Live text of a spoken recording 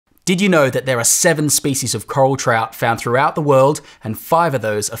Did you know that there are 7 species of coral trout found throughout the world, and 5 of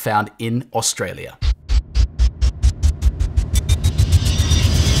those are found in Australia?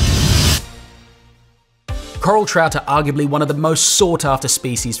 Coral trout are arguably one of the most sought after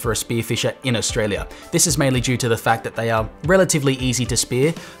species for a spearfisher in Australia. This is mainly due to the fact that they are relatively easy to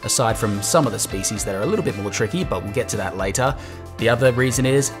spear, aside from some of the species that are a little bit more tricky, but we'll get to that later. The other reason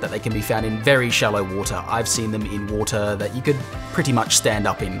is that they can be found in very shallow water. I've seen them in water that you could pretty much stand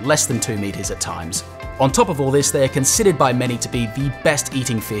up in, less than 2 meters at times. On top of all this, they are considered by many to be the best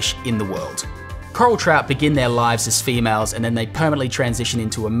eating fish in the world. Coral trout begin their lives as females and then they permanently transition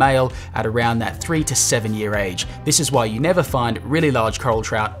into a male at around that 3 to 7 year age. This is why you never find really large coral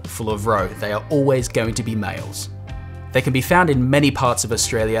trout full of roe. They are always going to be males. They can be found in many parts of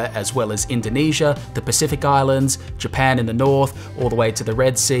Australia, as well as Indonesia, the Pacific Islands, Japan in the north, all the way to the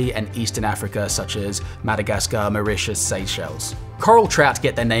Red Sea and Eastern Africa, such as Madagascar, Mauritius, Seychelles. Coral trout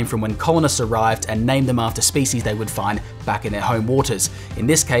get their name from when colonists arrived and named them after species they would find back in their home waters. In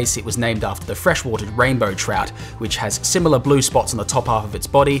this case, it was named after the freshwater rainbow trout, which has similar blue spots on the top half of its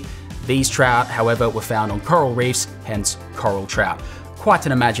body. These trout, however, were found on coral reefs, hence coral trout. Quite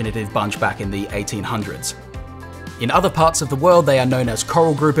an imaginative bunch back in the 1800s. In other parts of the world, they are known as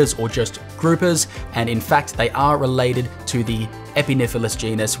coral groupers or just groupers, and in fact, they are related to the Epinephrylus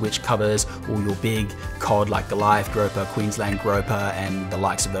genus, which covers all your big cod like Goliath grouper, Queensland grouper, and the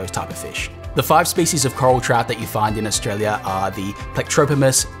likes of those type of fish. The 5 species of coral trout that you find in Australia are the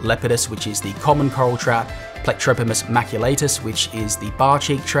Plectropimus lepidus, which is the common coral trout, Plectropimus maculatus, which is the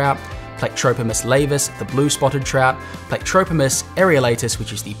bar-cheek trout, Plectropimus laevis, the blue-spotted trout, Plectropimus areolatus,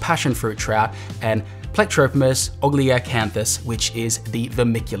 which is the passion fruit trout, and Plectropimus ogliacanthus, which is the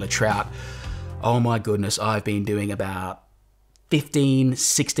vermicular trout. Oh my goodness, I've been doing about 15,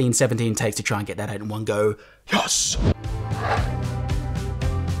 16, 17 takes to try and get that out in one go. Yes!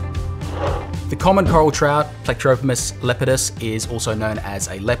 The common coral trout, Plectropimus lepidus, is also known as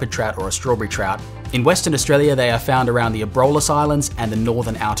a leopard trout or a strawberry trout. In Western Australia, they are found around the Abrolhos Islands and the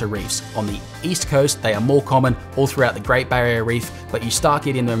northern outer reefs. On the east coast, they are more common all throughout the Great Barrier Reef, but you start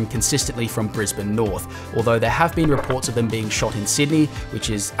getting them consistently from Brisbane north. Although there have been reports of them being shot in Sydney, which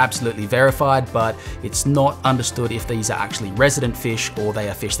is absolutely verified, but it's not understood if these are actually resident fish or they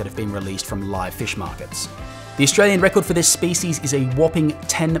are fish that have been released from live fish markets. The Australian record for this species is a whopping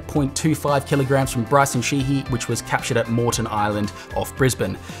 10.25 kilograms from Bryson Sheehy, which was captured at Moreton Island off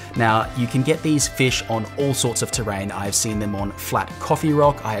Brisbane. Now, you can get these fish on all sorts of terrain. I have seen them on flat coffee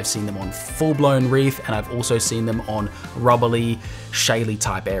rock, I have seen them on full-blown reef, and I've also seen them on rubbly, shaly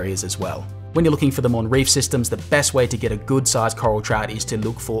type areas as well. When you're looking for them on reef systems, the best way to get a good sized coral trout is to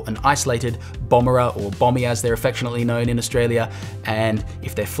look for an isolated bommera, or bommy as they're affectionately known in Australia. And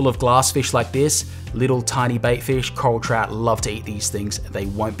if they're full of glass fish like this, little tiny bait fish, coral trout love to eat these things. They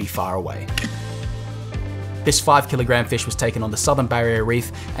won't be far away. This 5 kilogram fish was taken on the Southern Barrier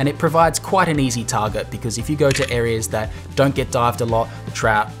Reef, and it provides quite an easy target because if you go to areas that don't get dived a lot, the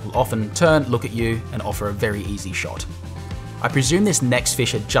trout will often turn, look at you, and offer a very easy shot. I presume this next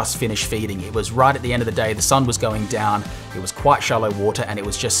fish had just finished feeding. It was right at the end of the day, the sun was going down, it was quite shallow water, and it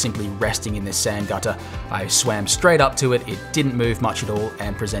was just simply resting in this sand gutter. I swam straight up to it, it didn't move much at all,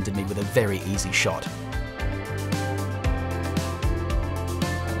 and presented me with a very easy shot.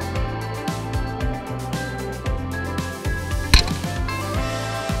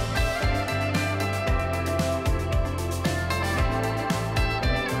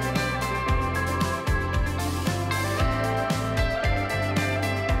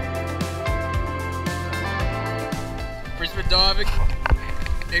 Brisbane diving,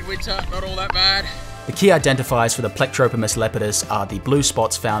 in winter, not all that bad. The key identifiers for the Plectropimus lepidus are the blue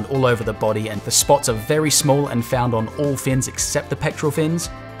spots found all over the body, and the spots are very small and found on all fins except the pectoral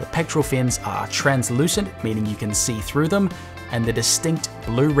fins. The pectoral fins are translucent, meaning you can see through them, and the distinct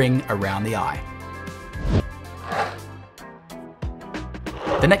blue ring around the eye.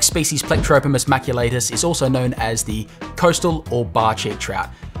 The next species, Plectropimus maculatus, is also known as the coastal or bar-cheek trout.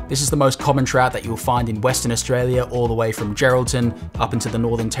 This is the most common trout that you'll find in Western Australia, all the way from Geraldton up into the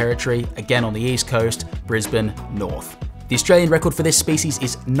Northern Territory, again on the east coast, Brisbane north. The Australian record for this species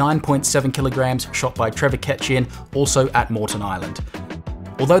is 9.7 kilograms, shot by Trevor Ketchian, also at Moreton Island.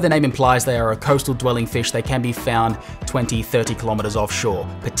 Although the name implies they are a coastal dwelling fish, they can be found 20-30 kilometers offshore,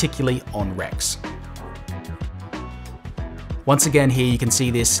 particularly on wrecks. Once again here you can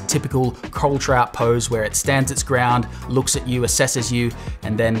see this typical coral trout pose where it stands its ground, looks at you, assesses you,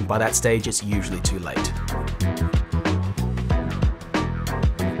 and then by that stage it's usually too late.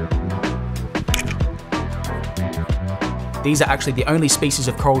 These are actually the only species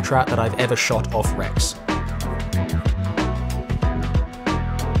of coral trout that I've ever shot off wrecks.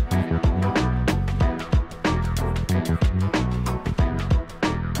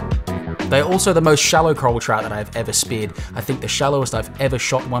 They're also the most shallow coral trout that I've ever speared. I think the shallowest I've ever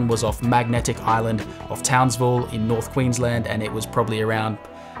shot one was off Magnetic Island off Townsville in North Queensland, and it was probably around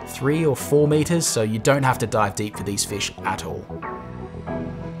 3 or 4 meters, so you don't have to dive deep for these fish at all.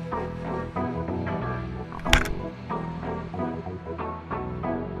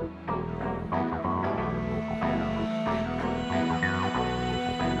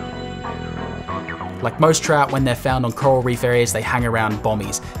 Like most trout, when they're found on coral reef areas, they hang around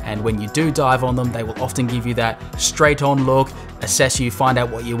bommies. And when you do dive on them, they will often give you that straight on look, assess you, find out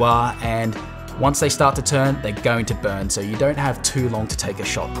what you are, and once they start to turn, they're going to burn. So you don't have too long to take a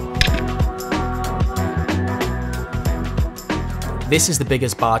shot. This is the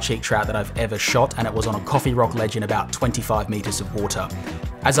biggest bar cheek trout that I've ever shot, and it was on a coffee rock ledge in about 25 meters of water.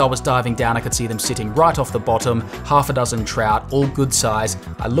 As I was diving down, I could see them sitting right off the bottom, half a dozen trout, all good size.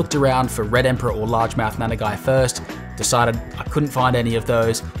 I looked around for red emperor or largemouth nanagai first, decided I couldn't find any of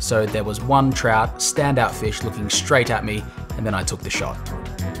those, so there was one trout, standout fish, looking straight at me, and then I took the shot.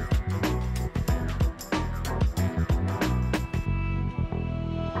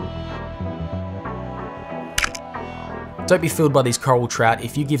 Don't be fooled by these coral trout.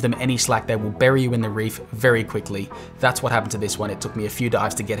 If you give them any slack, they will bury you in the reef very quickly. That's what happened to this one. It took me a few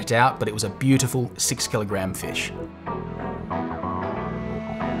dives to get it out, but it was a beautiful 6 kilogram fish.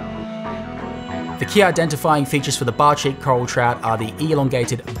 The key identifying features for the bar-cheek coral trout are the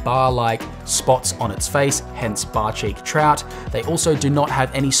elongated bar-like spots on its face, hence bar-cheek trout. They also do not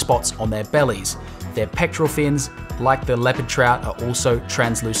have any spots on their bellies. Their pectoral fins, like the leopard trout, are also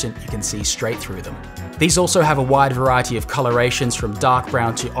translucent. You can see straight through them. These also have a wide variety of colorations from dark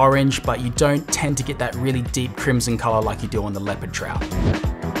brown to orange, but you don't tend to get that really deep crimson color like you do on the leopard trout.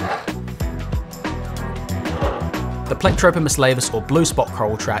 The Plectropimus laevis or blue spot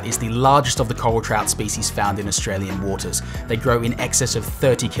coral trout is the largest of the coral trout species found in Australian waters. They grow in excess of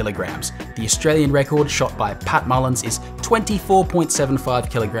 30 kilograms. The Australian record, shot by Pat Mullins, is 24.75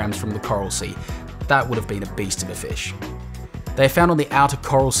 kilograms from the Coral Sea. That would have been a beast of a fish. They're found on the outer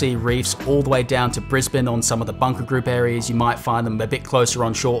Coral Sea reefs all the way down to Brisbane. On some of the bunker group areas, you might find them a bit closer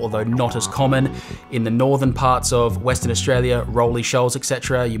on shore, although not as common. In the northern parts of Western Australia, Rolly Shoals,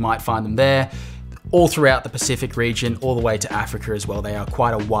 etc., you might find them there. All throughout the Pacific region, all the way to Africa as well. They are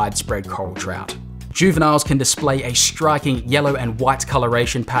quite a widespread coral trout. Juveniles can display a striking yellow and white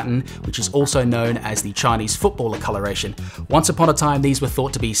coloration pattern, which is also known as the Chinese footballer coloration. Once upon a time, these were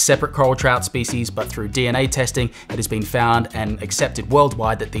thought to be separate coral trout species, but through DNA testing, it has been found and accepted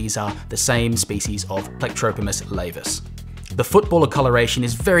worldwide that these are the same species of Plectropimus laevis. The footballer coloration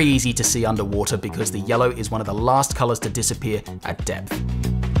is very easy to see underwater because the yellow is one of the last colors to disappear at depth.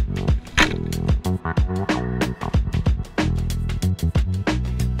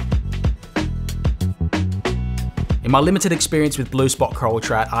 In my limited experience with blue spot coral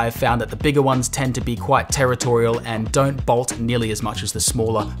trout, I have found that the bigger ones tend to be quite territorial and don't bolt nearly as much as the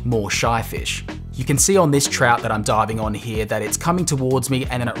smaller, more shy fish. You can see on this trout that I'm diving on here that it's coming towards me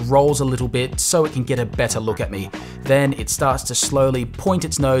and then it rolls a little bit so it can get a better look at me. Then it starts to slowly point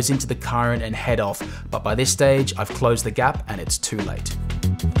its nose into the current and head off, but by this stage I've closed the gap and it's too late.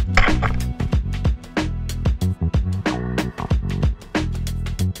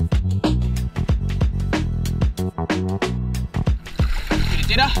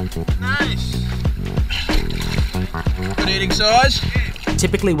 Nice. Good eating size.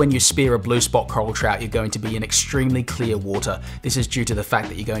 Typically when you spear a blue spot coral trout, you're going to be in extremely clear water. This is due to the fact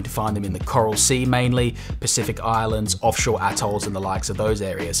that you're going to find them in the Coral Sea mainly, Pacific Islands, offshore atolls and the likes of those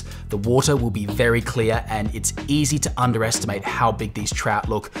areas. The water will be very clear and it's easy to underestimate how big these trout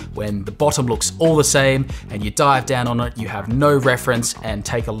look when the bottom looks all the same and you dive down on it, you have no reference and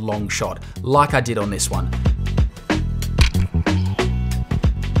take a long shot, like I did on this one.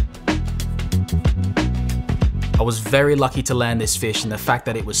 I was very lucky to land this fish, and the fact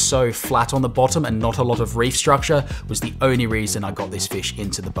that it was so flat on the bottom and not a lot of reef structure was the only reason I got this fish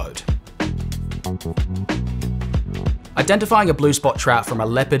into the boat. Identifying a blue spot trout from a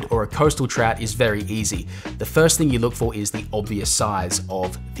leopard or a coastal trout is very easy. The first thing you look for is the obvious size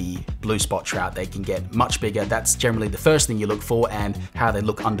of the blue spot trout. They can get much bigger. That's generally the first thing you look for, and how they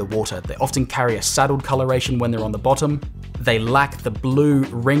look underwater. They often carry a saddled coloration when they're on the bottom. They lack the blue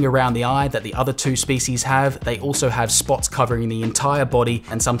ring around the eye that the other two species have. They also have spots covering the entire body,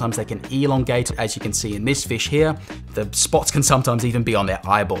 and sometimes they can elongate, as you can see in this fish here. The spots can sometimes even be on their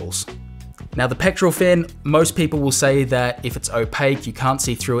eyeballs. Now the pectoral fin, most people will say that if it's opaque, you can't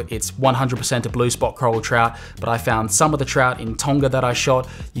see through it, it's 100% a blue spot coral trout, but I found some of the trout in Tonga that I shot,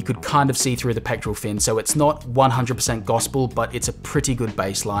 you could kind of see through the pectoral fin, so it's not 100% gospel, but it's a pretty good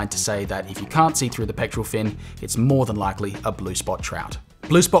baseline to say that if you can't see through the pectoral fin, it's more than likely a blue spot trout.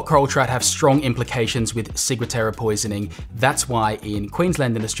 Blue spot coral trout have strong implications with ciguatera poisoning. That's why in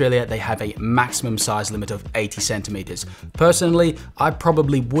Queensland and Australia, they have a maximum size limit of 80 centimeters. Personally, I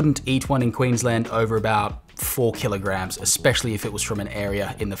probably wouldn't eat one in Queensland over about 4 kilograms, especially if it was from an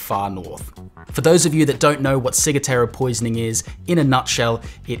area in the far north. For those of you that don't know what ciguatera poisoning is, in a nutshell,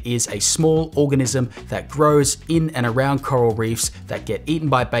 it is a small organism that grows in and around coral reefs that get eaten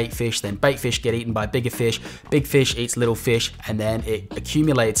by bait fish, then bait fish get eaten by big fish eats little fish, and then it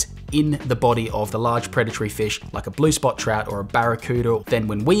accumulates in the body of the large predatory fish like a blue spot trout or a barracuda. Then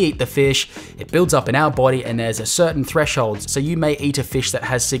when we eat the fish, it builds up in our body and there's a certain threshold. So you may eat a fish that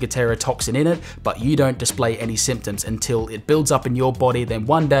has ciguatera toxin in it, but you don't display any symptoms until it builds up in your body. Then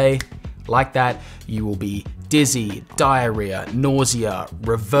one day, like that, you will be dizzy, diarrhea, nausea,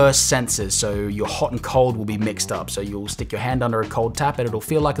 reverse senses, so your hot and cold will be mixed up. So you'll stick your hand under a cold tap and it'll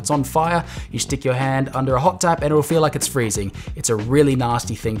feel like it's on fire. You stick your hand under a hot tap and it'll feel like it's freezing. It's a really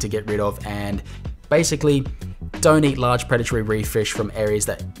nasty thing to get rid of, and basically, don't eat large predatory reef fish from areas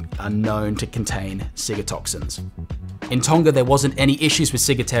that are known to contain ciguatoxins. In Tonga, there wasn't any issues with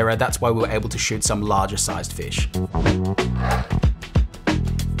ciguatera, that's why we were able to shoot some larger sized fish.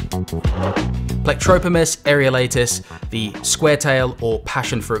 Plectropomus areolatus, the square-tail or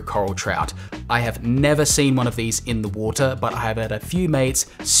passion fruit coral trout. I have never seen one of these in the water, but I have had a few mates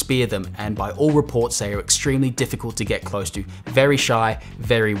spear them, and by all reports they are extremely difficult to get close to. Very shy,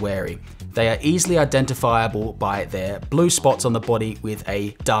 very wary. They are easily identifiable by their blue spots on the body with a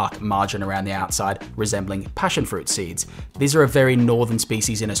dark margin around the outside, resembling passion fruit seeds. These are a very northern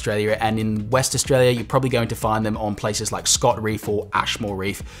species in Australia, and in West Australia, you're probably going to find them on places like Scott Reef or Ashmore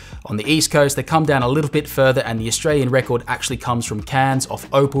Reef. On the east coast, they come down a little bit further, and the Australian record actually comes from Cairns off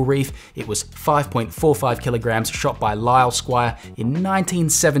Opal Reef. It was 5.45 kilograms shot by Lyle Squire in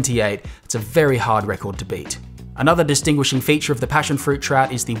 1978. It's a very hard record to beat. Another distinguishing feature of the passion fruit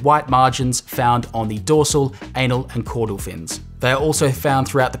trout is the white margins found on the dorsal, anal, and caudal fins. They are also found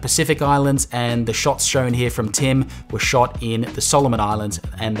throughout the Pacific Islands, and the shots shown here from Tim were shot in the Solomon Islands,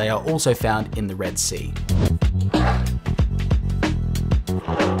 and they are also found in the Red Sea.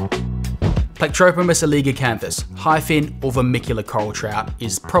 Plectropomus oligocanthus, high-fin or vermicular coral trout,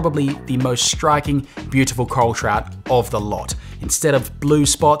 is probably the most striking, beautiful coral trout of the lot. Instead of blue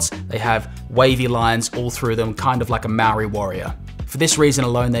spots, they have wavy lines all through them, kind of like a Maori warrior. For this reason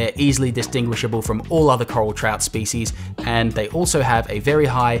alone, they are easily distinguishable from all other coral trout species, and they also have a very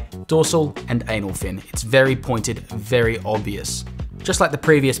high dorsal and anal fin. It's very pointed, very obvious. Just like the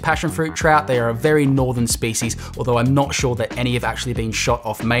previous passion fruit trout, they are a very northern species, although I'm not sure that any have actually been shot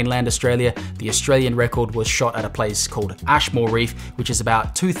off mainland Australia. The Australian record was shot at a place called Ashmore Reef, which is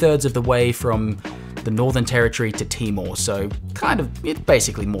about 2/3 of the way from the Northern Territory to Timor. So it's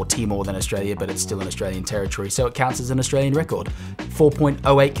basically more Timor than Australia, but it's still an Australian territory, so it counts as an Australian record.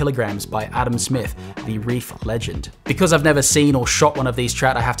 4.08 kilograms by Adam Smith, the reef legend. Because I've never seen or shot one of these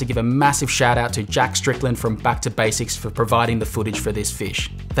trout, I have to give a massive shout out to Jack Strickland from Back to Basics for providing the footage for this fish.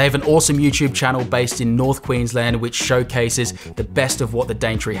 They have an awesome YouTube channel based in North Queensland which showcases the best of what the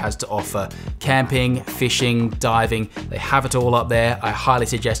Daintree has to offer. Camping, fishing, diving, they have it all up there. I highly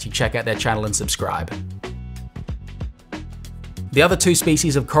suggest you check out their channel and subscribe. The other two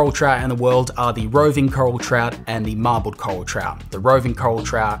species of coral trout in the world are the roving coral trout and the marbled coral trout. The roving coral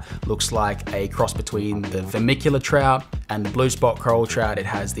trout looks like a cross between the vermicular trout and the blue spot coral trout. It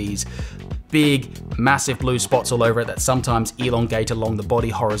has these big, massive blue spots all over it that sometimes elongate along the body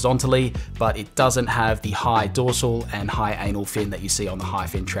horizontally, but it doesn't have the high dorsal and high anal fin that you see on the high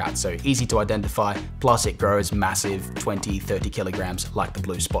fin trout. So easy to identify, plus it grows massive 20, 30 kilograms like the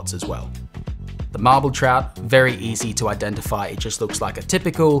blue spots as well. The marbled trout, very easy to identify. It just looks like a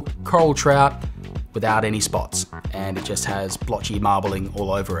typical coral trout without any spots, and it just has blotchy marbling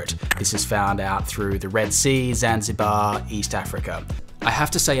all over it. This is found out through the Red Sea, Zanzibar, East Africa. I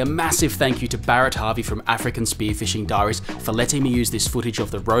have to say a massive thank you to Barrett Harvey from African Spearfishing Diaries for letting me use this footage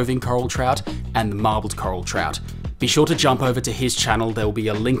of the roving coral trout and the marbled coral trout. Be sure to jump over to his channel, there will be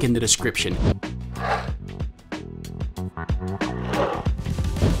a link in the description.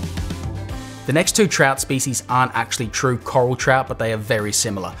 The next two trout species aren't actually true coral trout, but they are very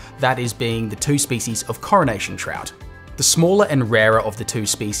similar. That is being the two species of coronation trout. The smaller and rarer of the two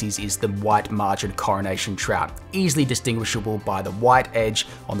species is the white margined coronation trout, easily distinguishable by the white edge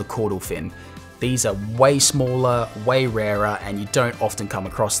on the caudal fin. These are way smaller, way rarer, and you don't often come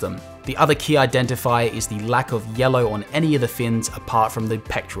across them. The other key identifier is the lack of yellow on any of the fins apart from the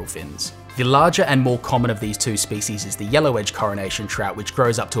pectoral fins. The larger and more common of these two species is the yellow edge coronation trout, which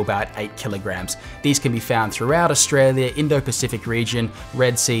grows up to about 8 kilograms. These can be found throughout Australia, Indo-Pacific region,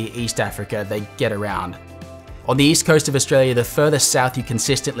 Red Sea, East Africa, they get around. On the east coast of Australia, the furthest south you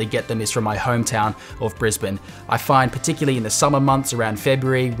consistently get them is from my hometown of Brisbane. I find particularly in the summer months around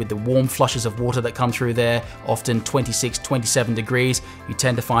February, with the warm flushes of water that come through there, often 26, 27 degrees, you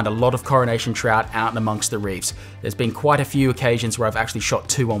tend to find a lot of coronation trout out and amongst the reefs. There's been quite a few occasions where I've actually shot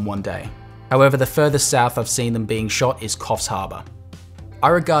 2 on one day. However, the furthest south I've seen them being shot is Coffs Harbour. I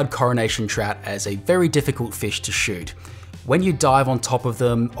regard coronation trout as a very difficult fish to shoot. When you dive on top of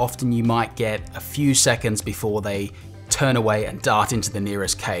them, often you might get a few seconds before they turn away and dart into the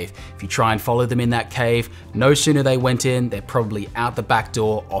nearest cave. If you try and follow them in that cave, no sooner they went in, they're probably out the back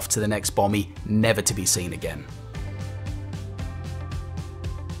door, off to the next bommy, never to be seen again.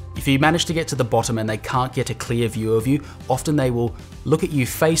 If you manage to get to the bottom and they can't get a clear view of you, often they will look at you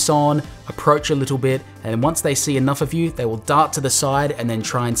face on, approach a little bit, and once they see enough of you, they will dart to the side and then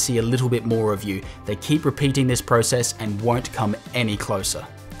try and see a little bit more of you. They keep repeating this process and won't come any closer.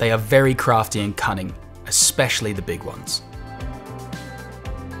 They are very crafty and cunning, especially the big ones.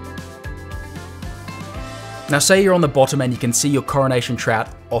 Now say you're on the bottom and you can see your coronation trout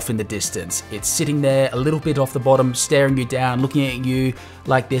off in the distance. It's sitting there a little bit off the bottom, staring you down, looking at you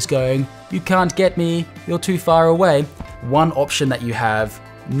like this going, "You can't get me, you're too far away." One option that you have,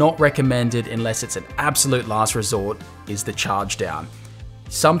 not recommended unless it's an absolute last resort, is the charge down.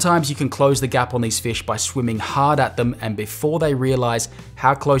 Sometimes you can close the gap on these fish by swimming hard at them, and before they realize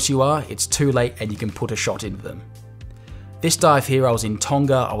how close you are, it's too late and you can put a shot into them. This dive here, I was in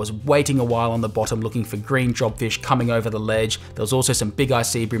Tonga, I was waiting a while on the bottom looking for green jobfish coming over the ledge. There was also some big eye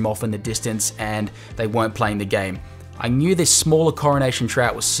sea bream off in the distance and they weren't playing the game. I knew this smaller coronation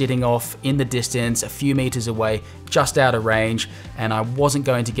trout was sitting off in the distance, a few meters away, just out of range, and I wasn't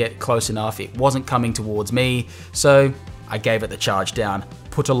going to get close enough, it wasn't coming towards me, so I gave it the charge down,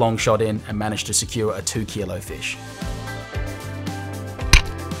 put a long shot in and managed to secure a 2 kilo fish.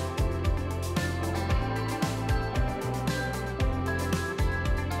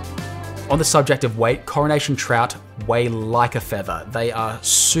 On the subject of weight, coronation trout weigh like a feather. They are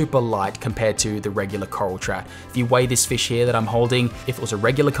super light compared to the regular coral trout. If you weigh this fish here that I'm holding, if it was a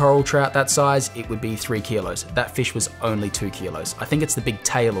regular coral trout that size, it would be 3 kilos. That fish was only 2 kilos. I think it's the big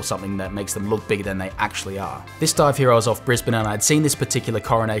tail or something that makes them look bigger than they actually are. This dive here I was off Brisbane and I'd seen this particular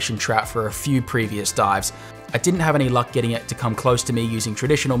coronation trout for a few previous dives. I didn't have any luck getting it to come close to me using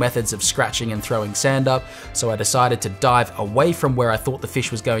traditional methods of scratching and throwing sand up, so I decided to dive away from where I thought the fish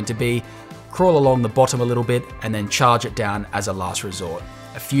was going to be, crawl along the bottom a little bit, and then charge it down as a last resort.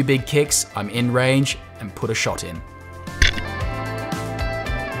 A few big kicks, I'm in range, and put a shot in.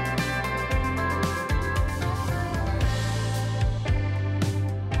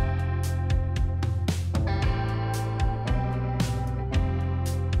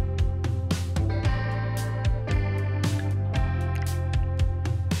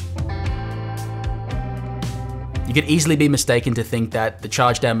 You could easily be mistaken to think that the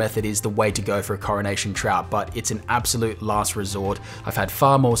charge down method is the way to go for a coronation trout, but it's an absolute last resort. I've had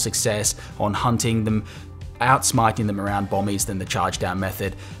far more success on hunting them, outsmiting them around bommies than the charge down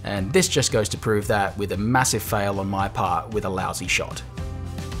method, and this just goes to prove that with a massive fail on my part with a lousy shot.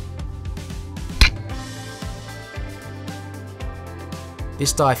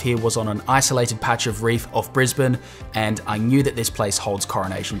 This dive here was on an isolated patch of reef off Brisbane, and I knew that this place holds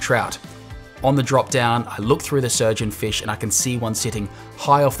coronation trout. On the drop down, I look through the surgeon fish and I can see one sitting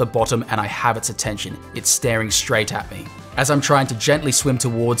high off the bottom and I have its attention. It's staring straight at me. As I'm trying to gently swim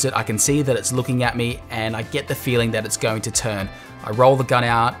towards it, I can see that it's looking at me and I get the feeling that it's going to turn. I roll the gun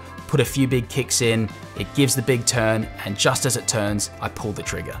out, put a few big kicks in, it gives the big turn, and just as it turns, I pull the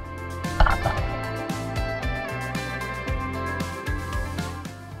trigger.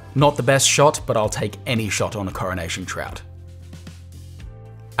 Not the best shot, but I'll take any shot on a coronation trout.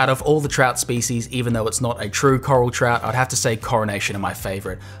 Out of all the trout species, even though it's not a true coral trout, I'd have to say coronation are my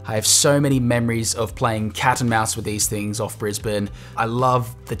favorite. I have so many memories of playing cat and mouse with these things off Brisbane. I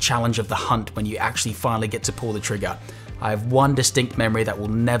love the challenge of the hunt when you actually finally get to pull the trigger. I have one distinct memory that will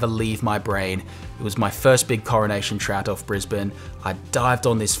never leave my brain. It was my first big coronation trout off Brisbane. I dived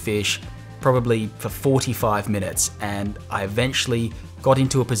on this fish probably for 45 minutes and I eventually got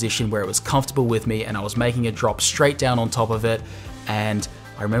into a position where it was comfortable with me and I was making a drop straight down on top of it, and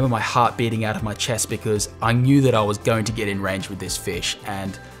I remember my heart beating out of my chest because I knew that I was going to get in range with this fish,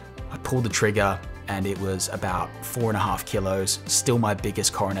 and I pulled the trigger and it was about 4.5 kilos, still my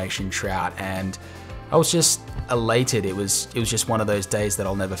biggest coronation trout, and I was just elated. It was just one of those days that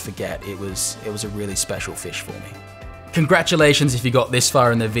I'll never forget. It was a really special fish for me. Congratulations if you got this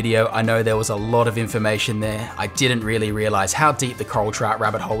far in the video. I know there was a lot of information there. I didn't really realize how deep the coral trout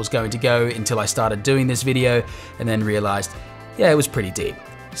rabbit hole was going to go until I started doing this video and then realized, yeah, it was pretty deep.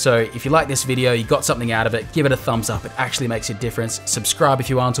 So if you like this video, you got something out of it, give it a thumbs up. It actually makes a difference. Subscribe if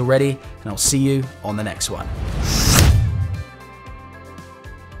you aren't already, and I'll see you on the next one.